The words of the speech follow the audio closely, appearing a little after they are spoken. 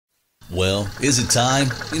Well, is it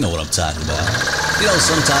time? You know what I'm talking about. You know,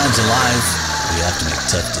 sometimes in life, we have to make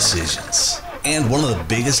tough decisions. And one of the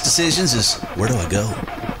biggest decisions is, where do I go?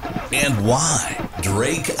 And why?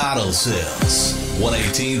 Drake Auto Sales,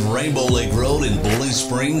 118 Rainbow Lake Road in Bowling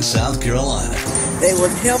Springs, South Carolina. They will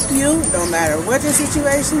help you no matter what your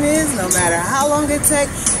situation is, no matter how long it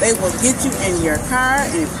takes. They will get you in your car,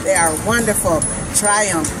 and they are wonderful. Try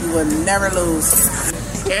them. You will never lose.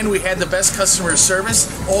 And we had the best customer service.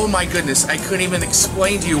 Oh my goodness, I couldn't even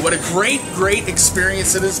explain to you what a great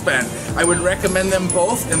experience it has been. I would recommend them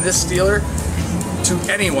both and this dealer to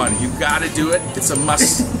anyone. You've got to do it. It's a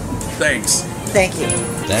must. Thanks. Thank you.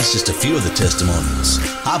 That's just a few of the testimonials.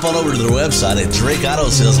 Hop on over to their website at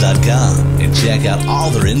drakeautosales.com and check out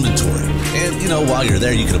all their inventory. And, you know, while you're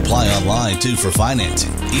there, you can apply online, too, for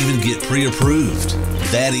financing. Even get pre-approved.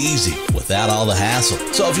 That easy, without all the hassle.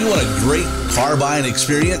 So if you want a great car buying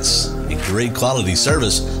experience and great quality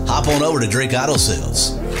service, hop on over to Drake Auto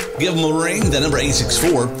Sales. Give them a ring. That number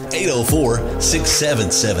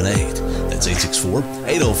 864-804-6778. That's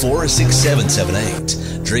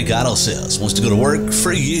 864-804-6778. Drake Auto Sales wants to go to work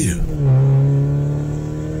for you.